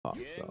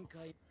LoKOF. So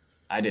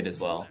I did as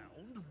well.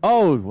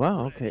 oh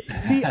wow, okay.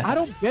 See, I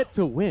don't bet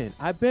to win.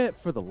 I bet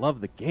for the love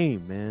of the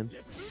game, man.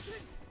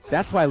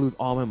 That's why I lose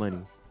all my money.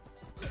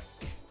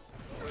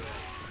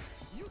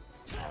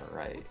 All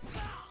right.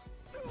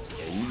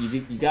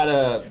 Yeah, you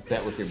gotta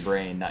bet with your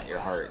brain, not your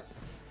heart.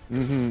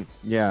 Mm-hmm.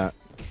 Yeah.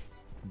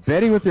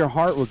 Betting with your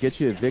heart will get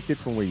you evicted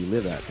from where you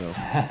live at, though.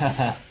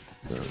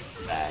 So.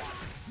 Facts.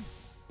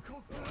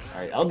 All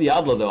right, El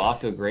Diablo though off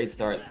to a great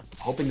start,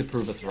 hoping to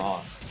prove us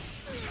wrong.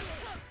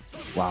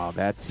 Wow,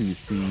 that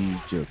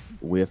 2C just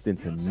whiffed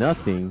into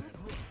nothing.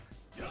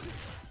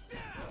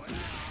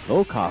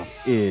 LoKOF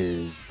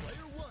is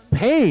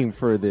paying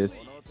for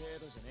this.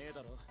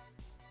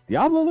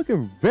 Diablo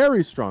looking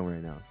very strong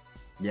right now.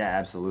 Yeah,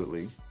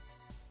 absolutely.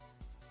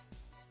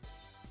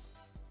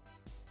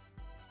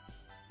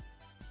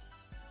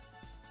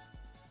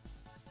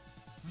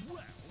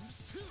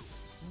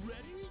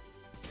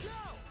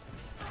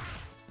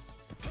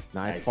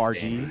 Nice far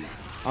D.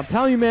 I'm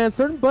telling you, man,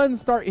 certain buttons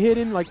start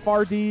hitting like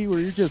far D where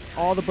you're just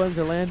all the buttons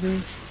are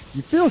landing.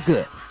 You feel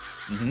good.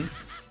 Mm-hmm.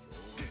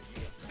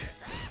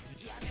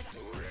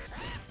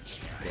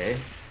 Okay.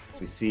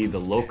 We see the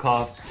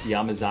LoKOF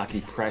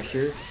Yamazaki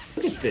pressure.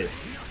 Look at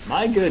this.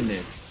 My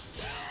goodness.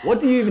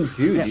 What do you even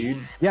do,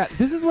 dude? Yeah,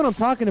 this is what I'm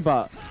talking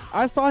about.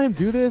 I saw him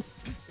do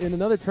this in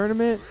another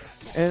tournament,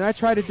 and I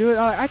tried to do it.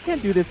 I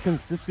can't do this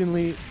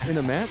consistently in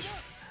a match.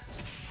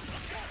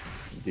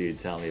 Dude,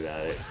 tell me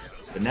about it.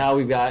 But now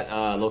we've got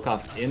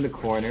LoKOF in the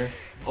corner.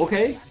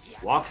 Okay,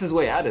 walks his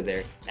way out of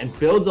there and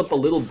builds up a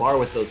little bar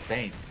with those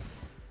feints.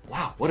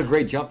 Wow, what a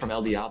great jump from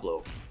El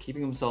Diablo.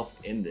 Keeping himself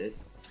in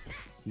this.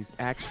 He's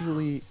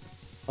actually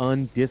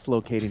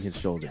undislocating his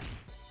shoulder.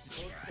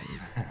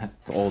 It's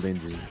an old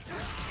injury.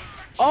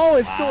 Oh,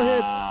 it still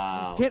hits.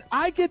 Can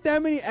I get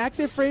that many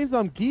active frames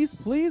on Geese,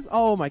 please?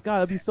 Oh my god,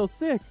 that'd be so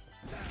sick.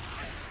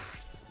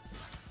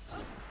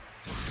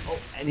 Oh,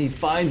 and he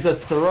finds the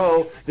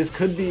throw. This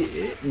could be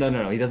it.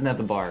 No, he doesn't have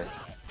the bar.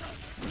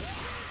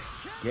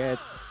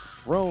 Gets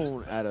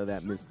thrown out of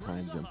that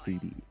mistimed jump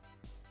CD.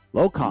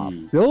 LoKOF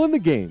still in the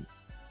game.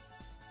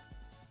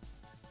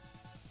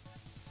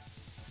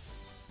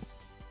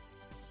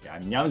 Yeah,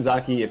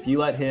 Yamazaki, if you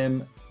let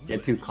him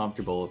get too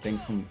comfortable,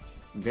 things can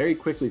very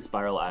quickly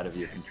spiral out of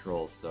your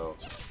control. So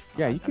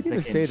yeah, you could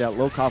even say that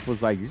LoKOF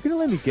was like, you're gonna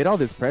let me get all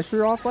this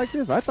pressure off like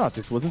this? I thought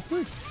this wasn't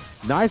free.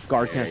 Nice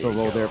guard cancel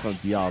roll there from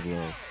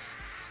Diablo.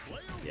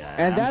 Yeah,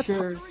 and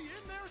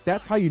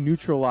that's how you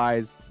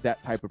neutralize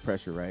that type of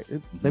pressure, right?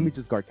 Let me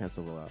just guard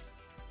cancel roll out.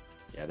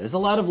 Yeah, there's a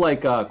lot of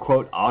like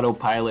quote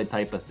autopilot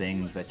type of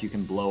things that you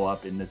can blow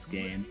up in this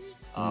game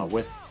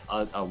with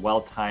a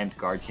well-timed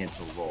guard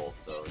cancel roll.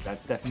 So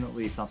that's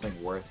definitely something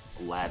worth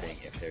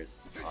labbing if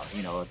there's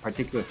a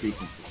particular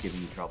sequence that's giving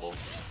you trouble.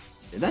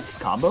 Did that just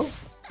combo?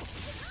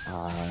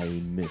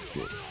 I missed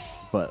it,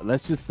 but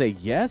let's just say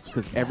yes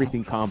because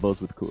everything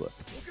combos with Kula.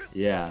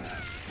 Yeah.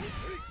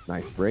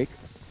 Nice break.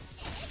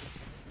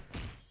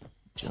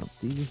 Jump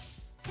D.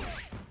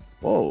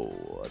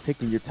 Whoa,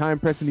 taking your time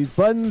pressing these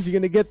buttons. You're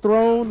gonna get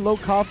thrown.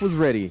 LoKOF was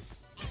ready.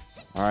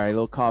 All right,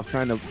 LoKOF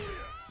trying to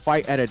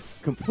fight at a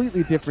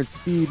completely different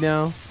speed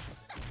now.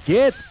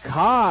 Gets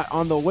caught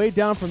on the way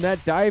down from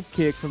that dive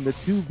kick from the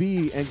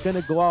 2B and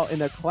gonna go out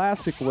in a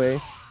classic way.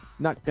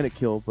 Not gonna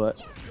kill,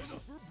 but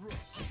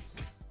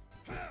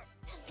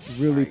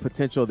really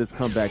potential of this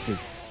comeback is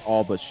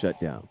all but shut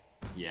down.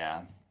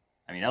 Yeah.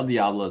 I mean, El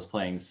Diablo is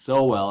playing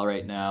so well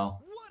right now.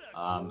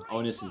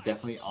 Onus is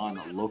definitely on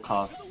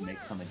LoKOF to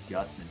make some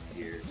adjustments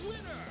here.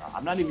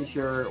 I'm not even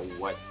sure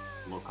what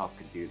LoKOF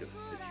could do to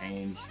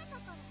change.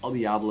 El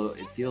Diablo,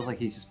 it feels like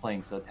he's just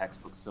playing so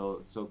textbook,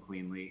 so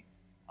cleanly.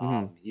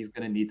 He's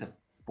going to need to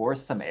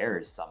force some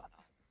errors somehow.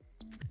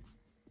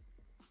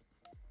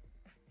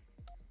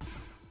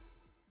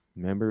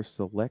 Member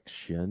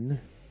selection.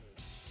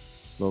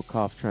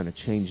 LoKOF trying to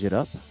change it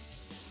up.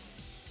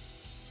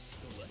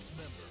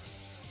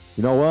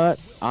 You know what?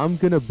 I'm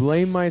going to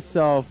blame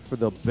myself for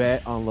the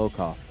bet on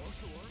LoKOF.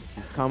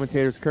 This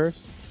commentator's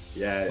curse.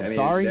 Yeah, I mean,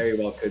 sorry. It very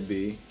well could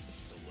be.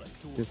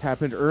 This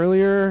happened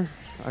earlier.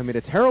 I made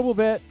a terrible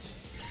bet.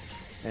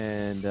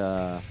 And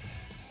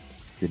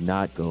just did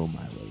not go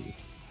my way.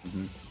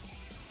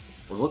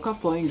 Was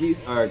LoKOF playing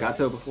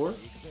Gato before?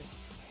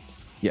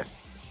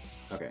 Yes.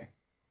 Okay.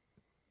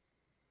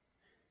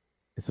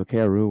 It's okay,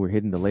 Aru. We're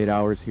hitting the late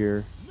hours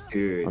here.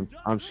 Dude.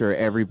 I'm sure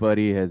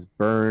everybody has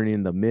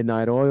burned the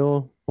midnight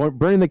oil. Or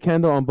burning the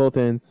candle on both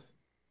ends.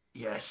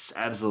 Yes,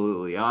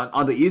 absolutely.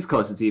 On the East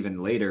Coast, it's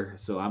even later.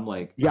 So I'm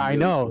like... Yeah, I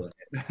know.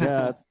 Yeah,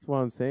 that's what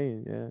I'm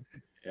saying. Yeah.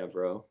 Yeah,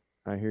 bro.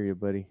 I hear you,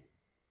 buddy.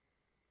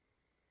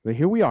 But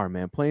here we are,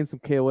 man, playing some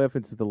KOF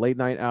into the late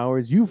night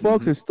hours. You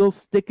folks are still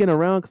sticking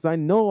around because I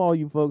know all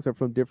you folks are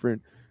from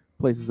different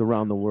places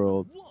around the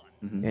world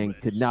and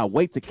could not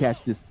wait to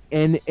catch this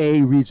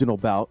NA regional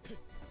bout.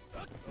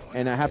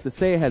 And I have to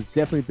say, it has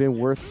definitely been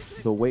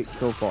worth the wait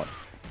so far.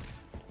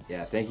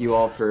 Yeah, thank you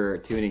all for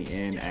tuning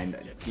in and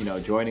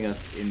joining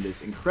us in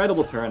this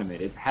incredible tournament.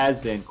 It has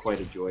been quite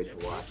a joy to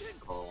watch and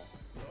call.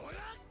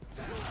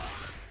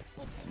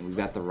 And we've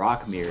got the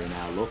rock mirror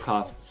now.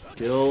 LoKOF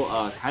still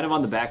kind of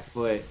on the back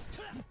foot.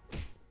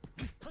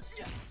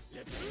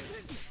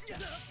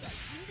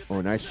 Oh,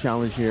 nice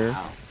challenge here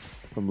Wow.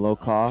 from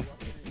LoKOF.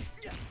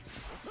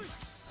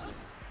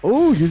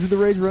 Oh, using the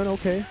rage run.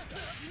 Okay.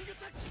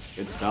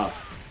 Good stuff.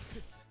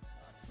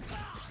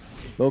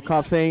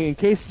 LoKOF saying, in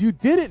case you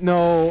didn't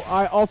know,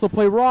 I also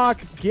play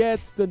rock.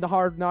 Gets the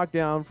hard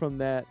knockdown from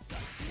that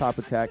top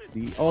attack.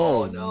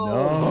 Oh,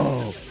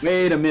 no.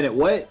 Wait a minute.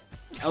 What?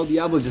 El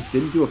Diablo just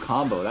didn't do a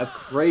combo. That's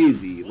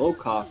crazy.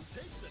 LoKOF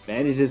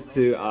manages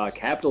to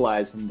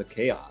capitalize from the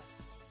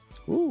chaos.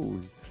 Ooh,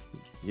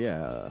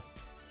 yeah.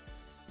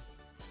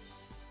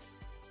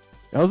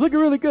 That was looking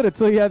really good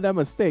until he had that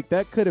mistake.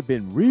 That could have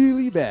been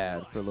really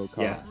bad for LoKOF.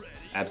 Yeah,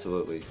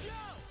 absolutely.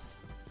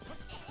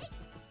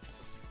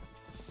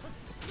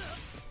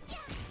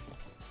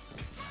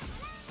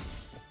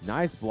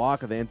 Nice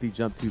block of the empty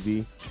jump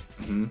 2B.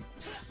 Mm-hmm.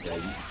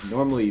 Yeah,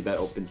 normally that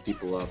opens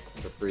people up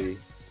for free.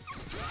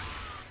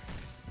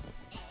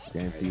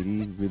 Stand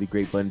CD, really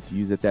great button to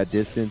use at that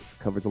distance.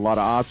 Covers a lot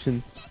of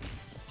options.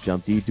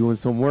 Jump D doing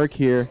some work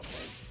here.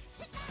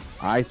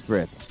 Ice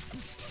breath.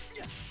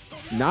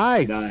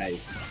 Nice.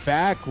 Nice.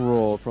 Back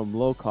roll from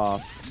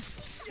LoKOF.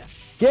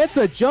 Gets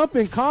a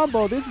jumping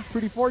combo. This is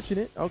pretty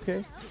fortunate.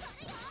 Okay.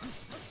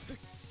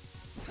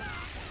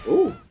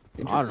 Ooh.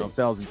 I don't know if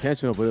that was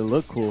intentional, but it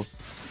looked cool.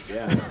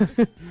 Yeah.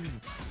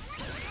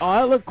 Oh,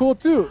 that looked cool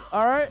too.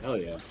 All right. Hell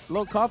yeah.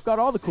 LoKOF got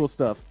all the cool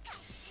stuff.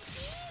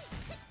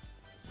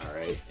 All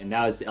right. And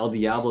now it's El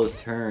Diablo's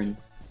turn.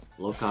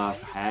 LoKOF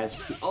has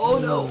to. Oh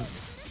no.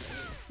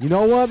 You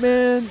know what,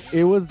 man?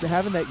 It was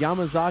having that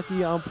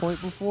Yamazaki on point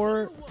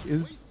before.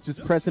 Is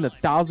just pressing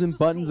 1,000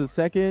 buttons a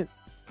second.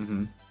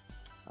 Mm-hmm.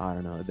 I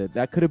don't know.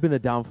 That could have been the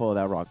downfall of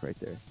that rock right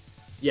there.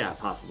 Yeah,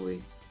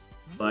 possibly.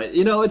 But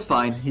you know, it's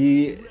fine.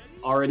 He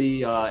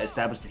already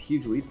established a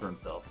huge lead for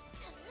himself.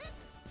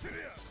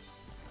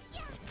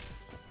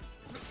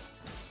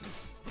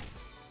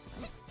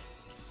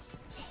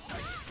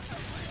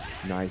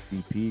 Nice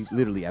DP.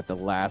 Literally at the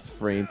last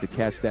frame to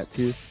catch that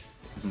too.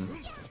 Mm-hmm.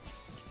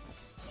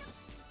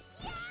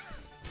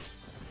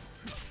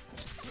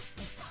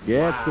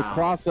 Yeah, it's the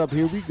cross up.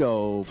 Here we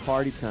go.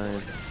 Party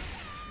time.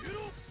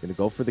 Gonna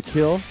go for the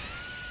kill.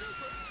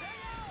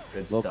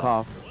 Good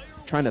LoKOF stuff.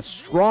 trying to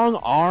strong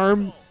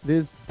arm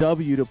this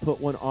W to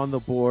put one on the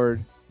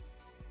board.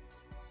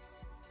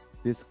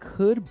 This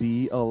could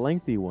be a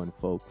lengthy one,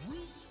 folks.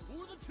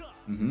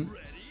 Mm-hmm.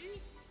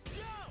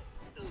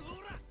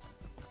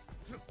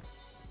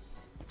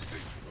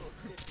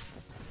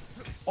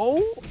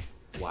 Oh,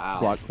 Wow.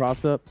 block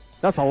cross up.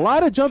 That's a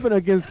lot of jumping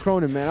against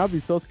Krohnen, man. I'd be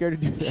so scared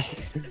to do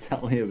that.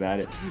 Tell me about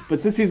it. But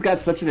since he's got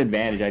such an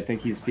advantage, I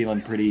think he's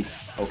feeling pretty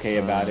okay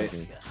about it.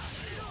 Okay.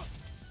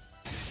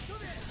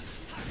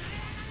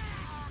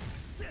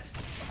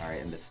 All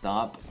right, and the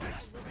stomp.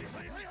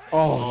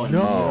 Oh,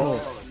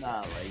 no.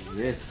 Not like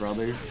this,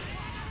 brother.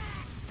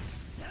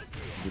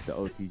 With the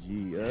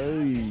OTG.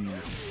 Ay.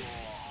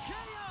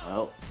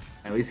 Well,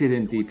 at least he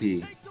didn't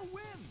DP.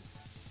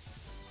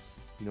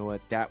 You know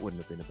what? That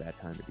wouldn't have been a bad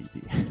time to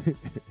DP.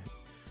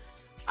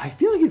 I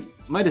feel like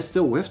it might have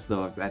still whiffed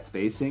though, that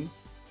spacing.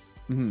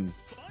 Mm-hmm.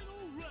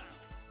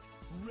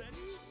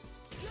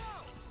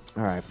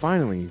 All right,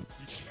 finally,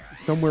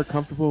 somewhere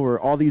comfortable where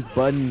all these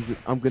buttons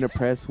I'm gonna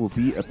press will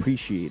be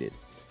appreciated.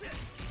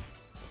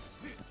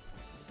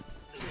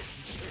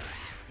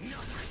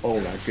 Oh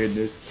my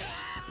goodness.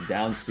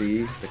 Down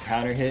C, the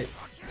counter hit.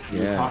 We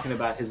were Yeah. talking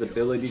about his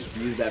ability to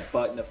use that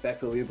button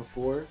effectively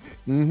before.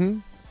 Mm-hmm.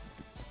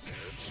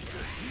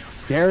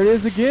 There it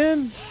is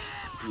again.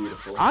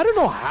 Beautiful. I don't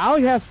know how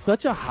he has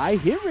such a high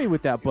hit rate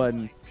with that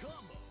button.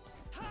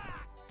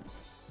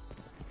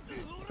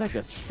 It's like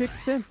a sixth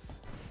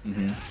sense.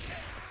 Mm-hmm.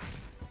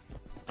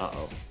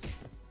 Uh-oh.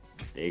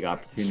 Big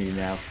opportunity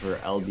now for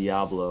El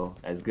Diablo.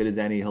 As good as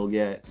any he'll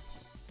get.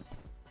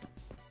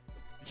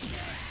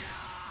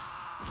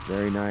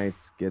 Very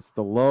nice. Gets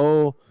the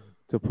low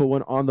to put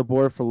one on the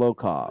board for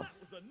LoKOF.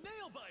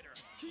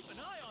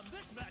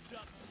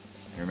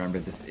 Remember,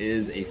 this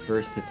is a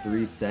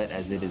 1-to-3 set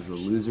as it is the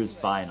loser's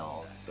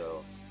finals,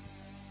 so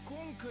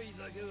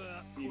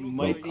he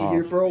might be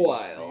here for a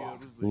while.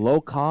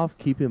 LoKOF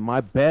keeping my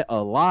bet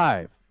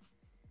alive.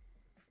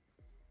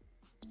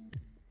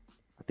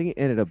 I think it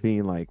ended up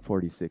being like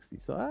 40-60,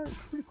 so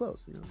it's pretty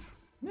close, you know.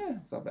 Yeah,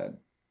 it's not bad.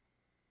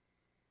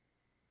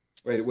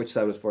 Wait, which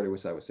side was 40,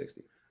 which side was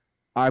 60?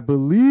 I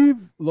believe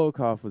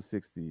LoKOF was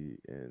 60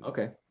 and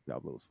Okay.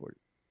 Diablo was 40.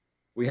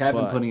 We have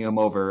been But- putting him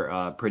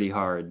over pretty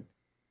hard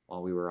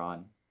while we were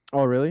on.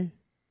 Oh, really?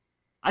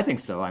 I think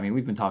so. I mean,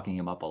 we've been talking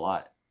him up a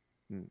lot.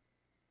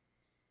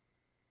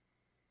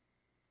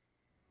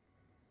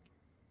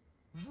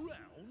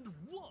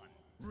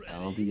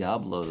 El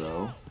Diablo,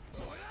 though.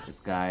 This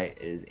guy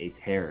is a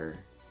terror.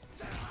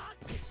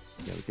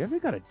 Yeah, we definitely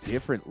got a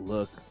different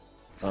look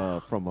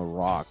from a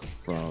rock,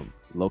 from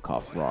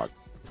LoKOF's rock.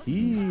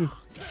 He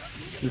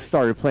just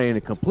started playing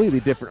a completely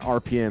different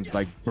RPMs.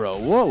 Like, bro,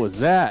 what was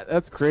that?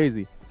 That's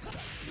crazy.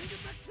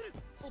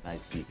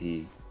 Nice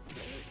DP.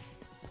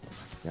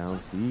 Down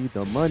C,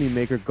 the money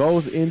maker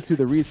goes into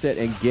the reset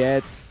and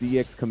gets the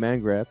EX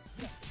command grab.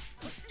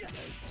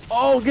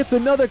 Oh, gets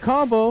another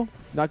combo.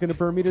 Not going to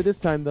burn meter this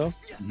time, though.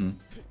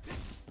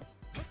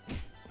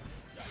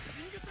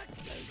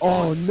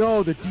 Oh,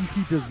 no, the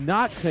DP does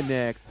not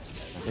connect.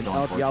 And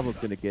El Diablo's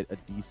going to get a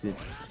decent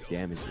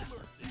damage.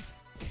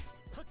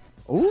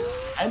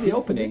 Oh, and the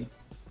opening.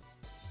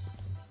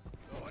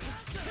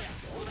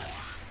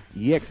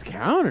 EX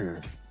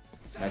counter.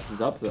 Messes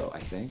up, though, I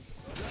think.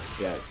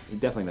 Yeah, he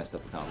definitely messed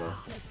up the combo.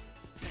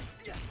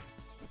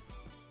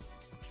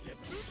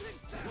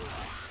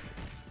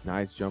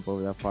 Nice jump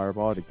over that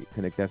fireball to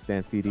connect that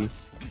stand CD.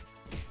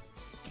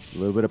 A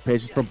little bit of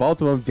patience from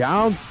both of them.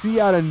 Down C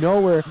out of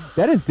nowhere.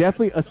 That is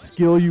definitely a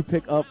skill you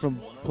pick up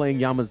from playing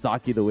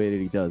Yamazaki the way that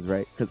he does,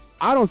 right? Because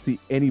I don't see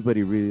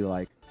anybody really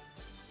like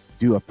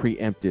do a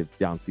preemptive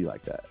down C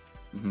like that.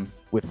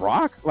 With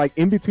Rock, like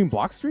in between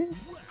block streams,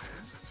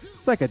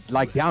 it's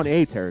like down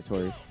A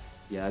territory.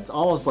 Yeah, it's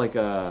almost like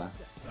a,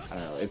 I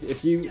don't know.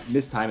 If you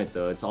mistime it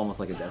though, it's almost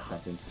like a death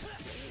sentence.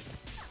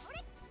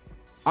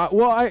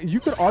 Well, you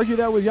could argue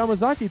that with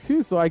Yamazaki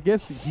too. So I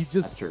guess he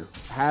just true.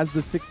 Has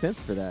the sixth sense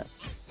for that.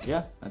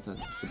 Yeah, that's a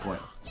good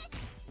point.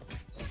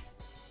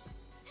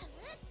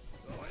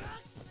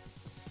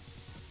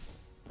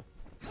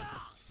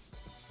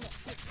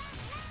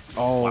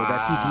 Oh, wow.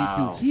 That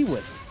 2B, dude, he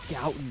was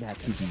scouting that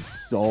 2B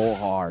so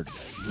hard.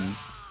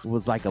 It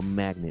was like a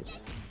magnet.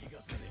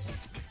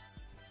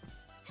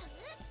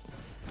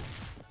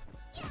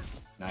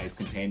 Nice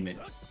containment.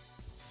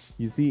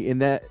 You see, in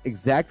that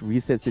exact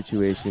reset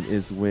situation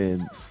is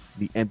when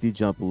the empty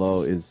jump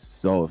low is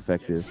so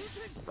effective.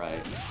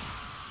 Right.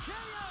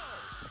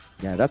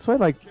 Yeah, that's why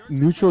like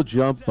neutral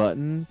jump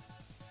buttons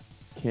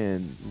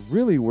can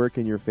really work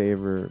in your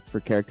favor for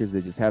characters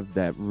that just have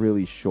that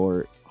really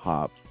short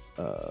hop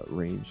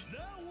range.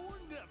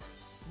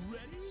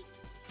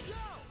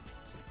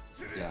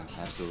 Yeah,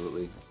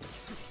 absolutely.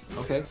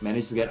 Okay,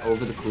 managed to get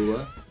over the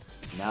Kula.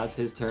 Now it's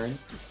his turn.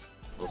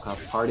 LoKOF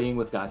partying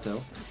with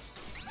Gato.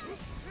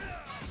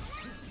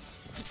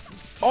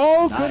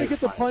 Oh, nice. Gonna get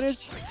the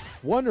punish.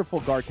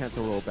 Wonderful guard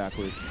cancel roll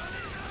backwards.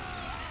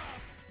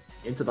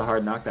 Into the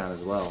hard knockdown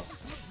as well.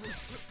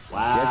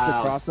 Wow. Gets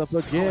the cross up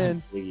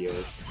again.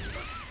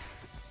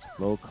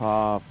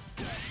 LoKOF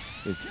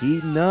is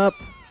heating up.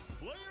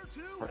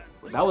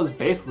 That was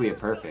basically a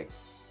perfect.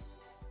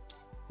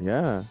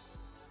 Yeah.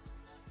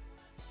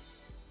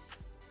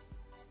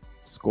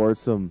 Scored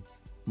some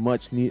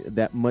much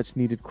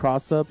needed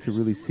cross up to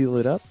really seal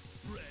it up.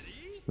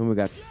 Then we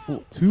got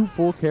two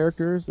full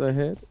characters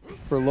ahead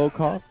for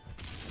LoKOF.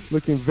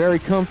 Looking very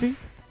comfy.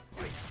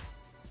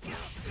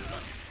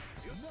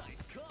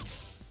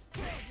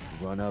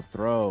 Run up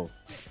throw.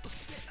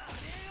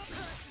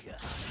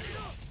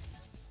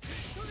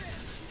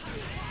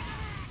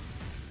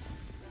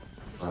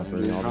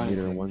 Burning all the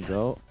meter in one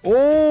go.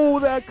 Oh,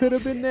 that could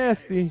have been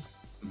nasty.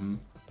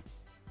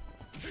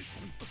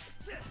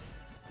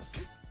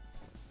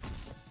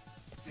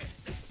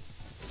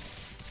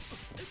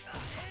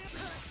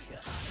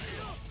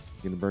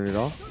 Gonna burn it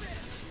off?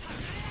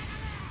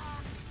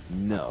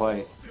 No. Not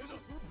quite.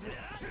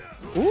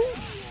 Ooh.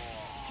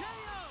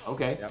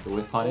 Okay, yep.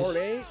 With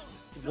punish.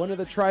 One of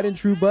the tried and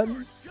true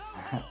buttons.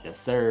 Yes,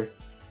 sir.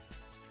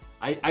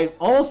 I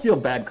almost feel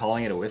bad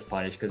calling it a whiff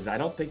punish because I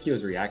don't think he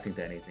was reacting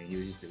to anything. He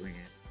was just doing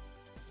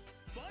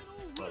it.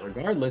 But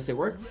regardless, it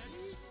worked.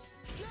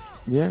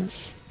 Yeah.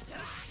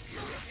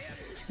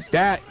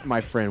 That,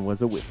 my friend,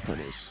 was a whiff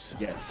punish.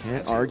 Yes.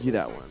 Can't argue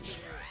that one.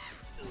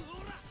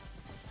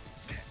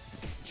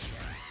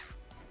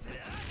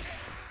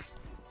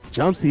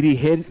 Jump CD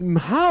hit.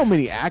 How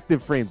many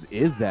active frames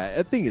is that?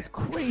 That thing is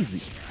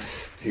crazy.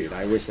 Dude,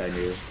 I wish I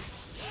knew.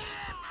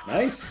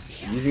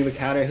 Nice. Using the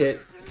counter hit.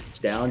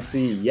 Down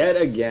C yet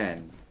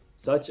again.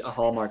 Such a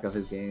hallmark of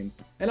his game.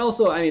 And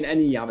also, I mean,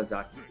 any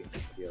Yamazaki game, I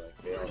feel like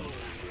they all need to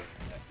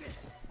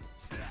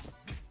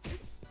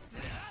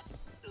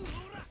do.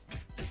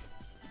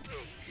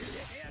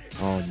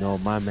 Oh no,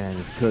 my man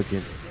is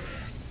cooking.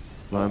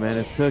 My man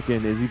is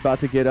cooking. Is he about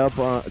to get up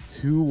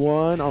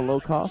 2-1 on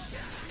LoKOF?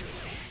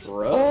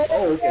 Bro.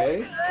 Oh,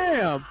 okay.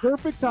 Damn.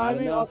 Perfect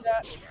timing on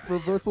that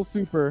reversal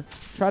super.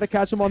 Try to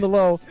catch him on the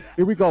low.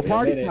 Here we go.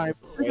 Party time.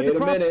 Wait a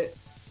minute.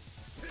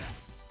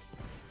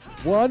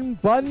 One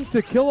button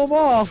to kill them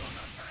all.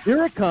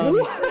 Here it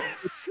comes.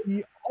 It's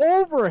the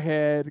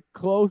overhead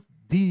close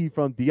D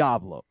from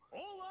Diablo.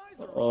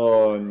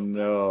 Oh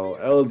no,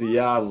 El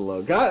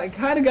Diablo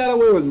kind of got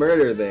away with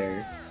murder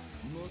there.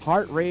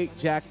 Heart rate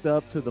jacked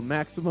up to the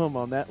maximum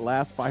on that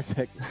last 5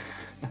 seconds.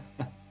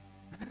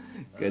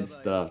 Good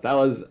stuff. That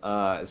was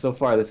so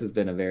far. This has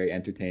been a very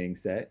entertaining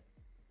set.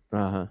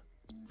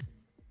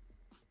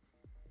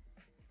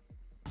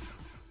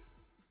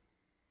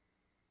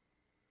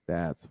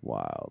 That's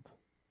wild.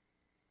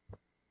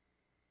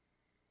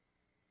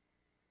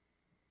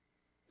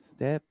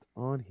 Stepped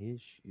on his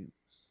shoes.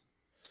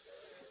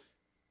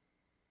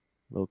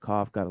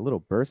 LoKOF got a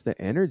little burst of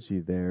energy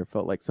there.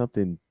 Felt like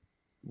something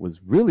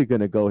was really going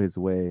to go his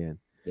way, and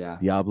yeah,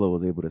 Diablo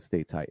was able to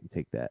stay tight and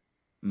take that.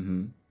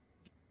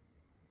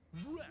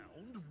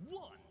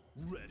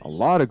 A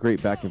lot of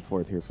great back and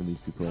forth here from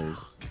these two players.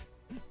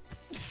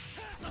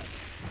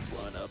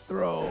 Run up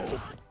throw.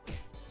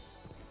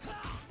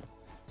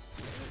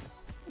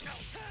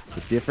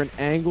 The different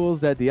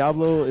angles that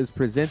Diablo is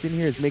presenting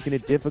here is making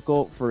it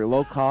difficult for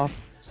LoKOF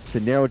to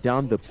narrow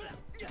down the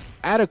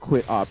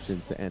adequate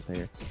option to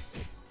anti-air.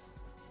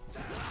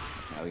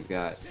 Now we've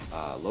got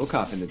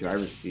LoKOF in the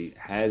driver's seat.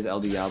 Has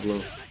El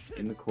Diablo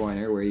in the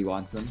corner where he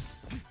wants him.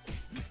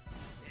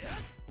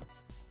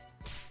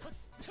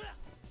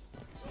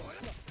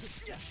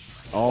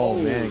 Oh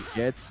man,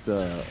 gets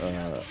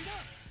the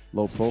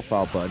low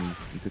profile button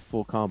into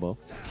full combo.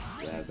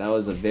 Yeah, that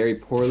was a very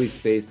poorly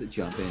spaced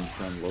jump in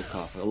from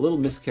LoKOF. A little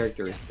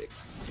mischaracteristic.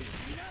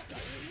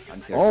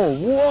 Oh,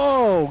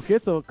 whoa!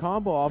 Gets a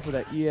combo off of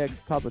that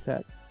EX top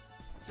attack.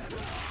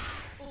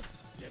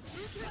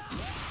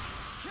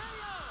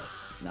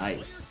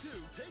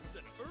 Nice.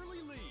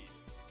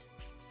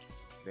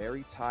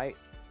 Very tight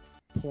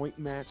point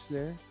match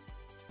there.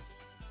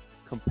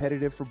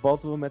 Competitive for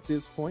both of them at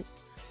this point.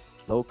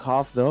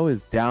 LoKOF, though,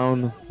 is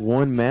down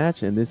one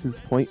match, and this is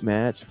point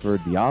match for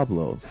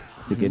Diablo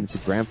to get into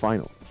grand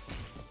finals.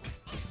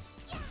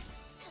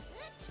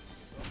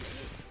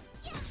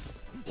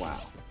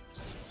 Wow.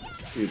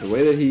 Dude, the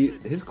way that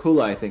his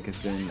Kula, I think, has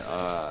been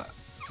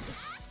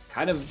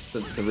kind of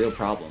the real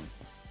problem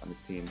on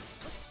this team.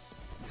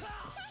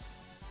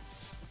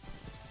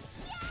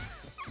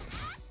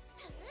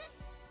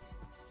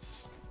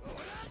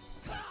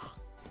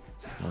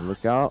 Now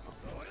look out.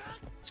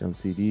 Jump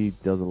CD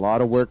does a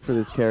lot of work for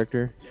this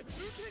character.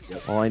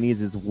 Yep. All I need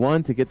is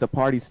one to get the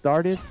party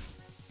started.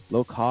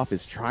 LoKOF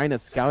is trying to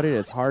scout it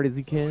as hard as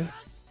he can.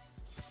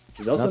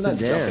 He's also not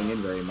jumping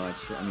in very much.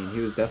 I mean, he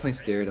was definitely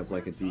scared of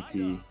like a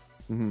DP.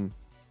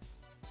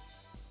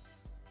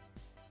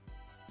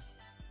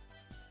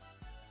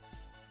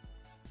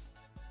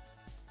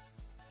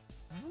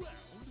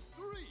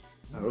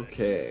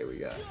 Okay, we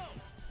got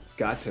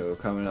Gato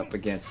coming up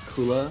against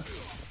Kula.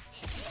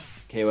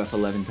 KOF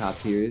 11 top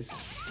tiers.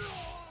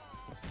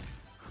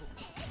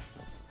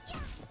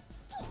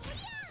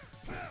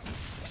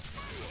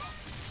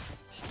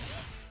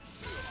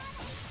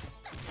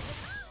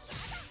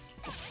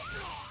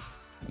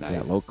 Nice.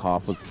 Yeah,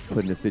 LoKOF was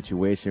put in a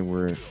situation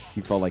where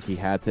he felt like he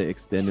had to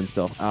extend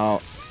himself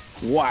out.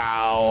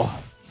 Wow.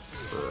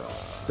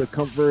 The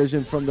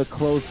conversion from the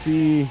close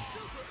C.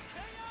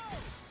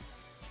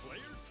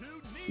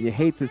 You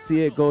hate to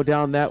see it go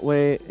down that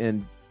way.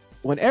 And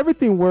when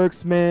everything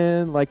works,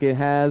 man, like it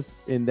has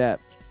in that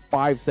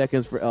 5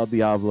 seconds for El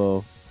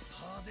Diablo,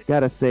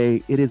 gotta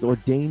say, it is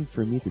ordained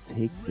for me to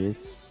take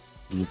this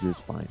loser's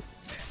final.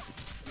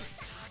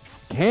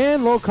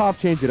 Can LoKOF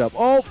change it up?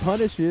 Oh,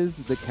 punishes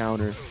the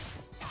counter.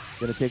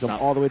 Gonna take him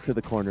all the way to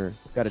the corner.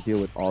 Got to deal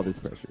with all this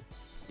pressure.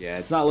 Yeah,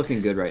 it's not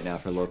looking good right now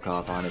for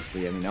LoKOF,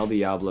 honestly. I mean, El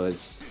Diablo, it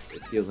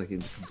feels like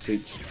he's in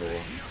complete control.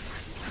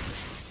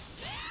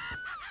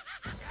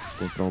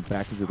 Then thrown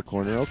back into the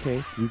corner.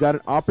 Okay, you got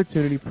an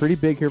opportunity pretty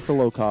big here for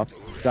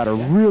LoKOF. Got to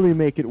really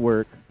make it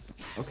work.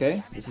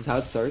 Okay, this is how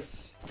it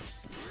starts.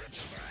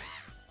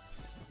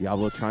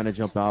 Diablo trying to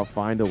jump out,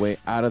 find a way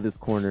out of this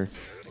corner.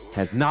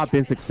 Has not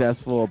been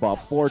successful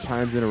about 4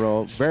 times in a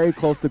row. Very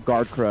close to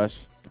guard crush.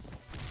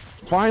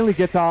 Finally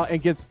gets out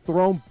and gets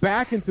thrown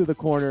back into the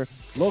corner.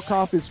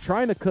 LoKOF is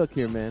trying to cook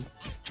here, man.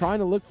 Trying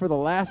to look for the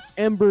last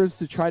embers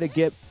to try to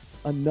get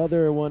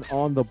another one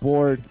on the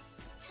board.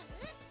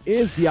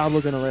 Is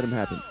Diablo going to let him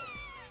happen?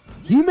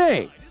 He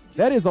may.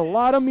 That is a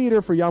lot of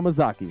meter for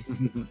Yamazaki.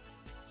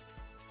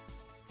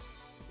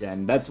 Yeah,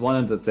 and that's one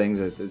of the things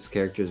that this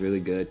character is really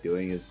good at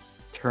doing is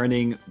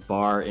turning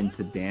bar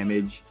into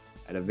damage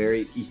at a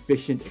very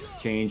efficient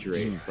exchange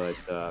rate. But,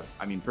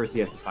 I mean, first he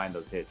has to find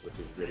those hits, which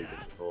is really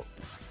difficult.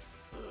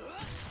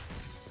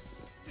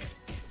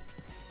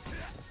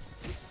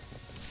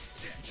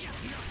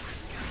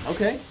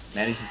 Okay,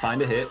 managed to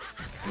find a hit.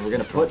 And we're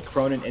going to put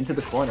Krohnen into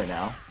the corner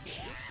now.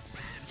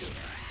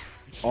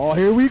 Oh,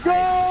 here we go!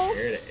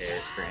 Air to air,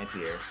 strength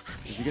here.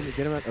 Is he going to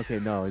get him out? Okay,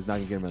 no, he's not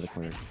going to get him out of the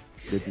corner.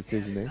 Good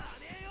decision there.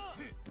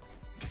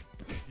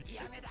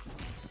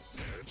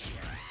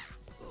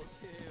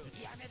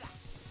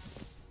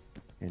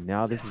 And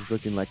now this is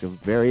looking like a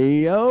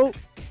very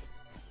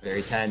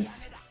very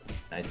tense.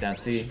 Nice down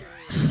C.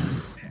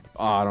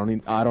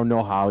 Oh, I don't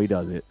know how he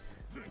does it.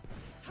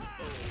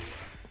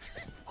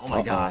 Oh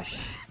my gosh,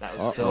 that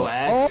was so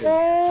accurate.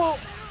 Oh,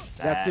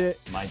 that's it.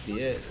 Might be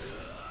it.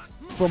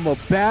 From a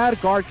bad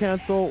guard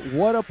cancel,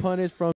 what a punish from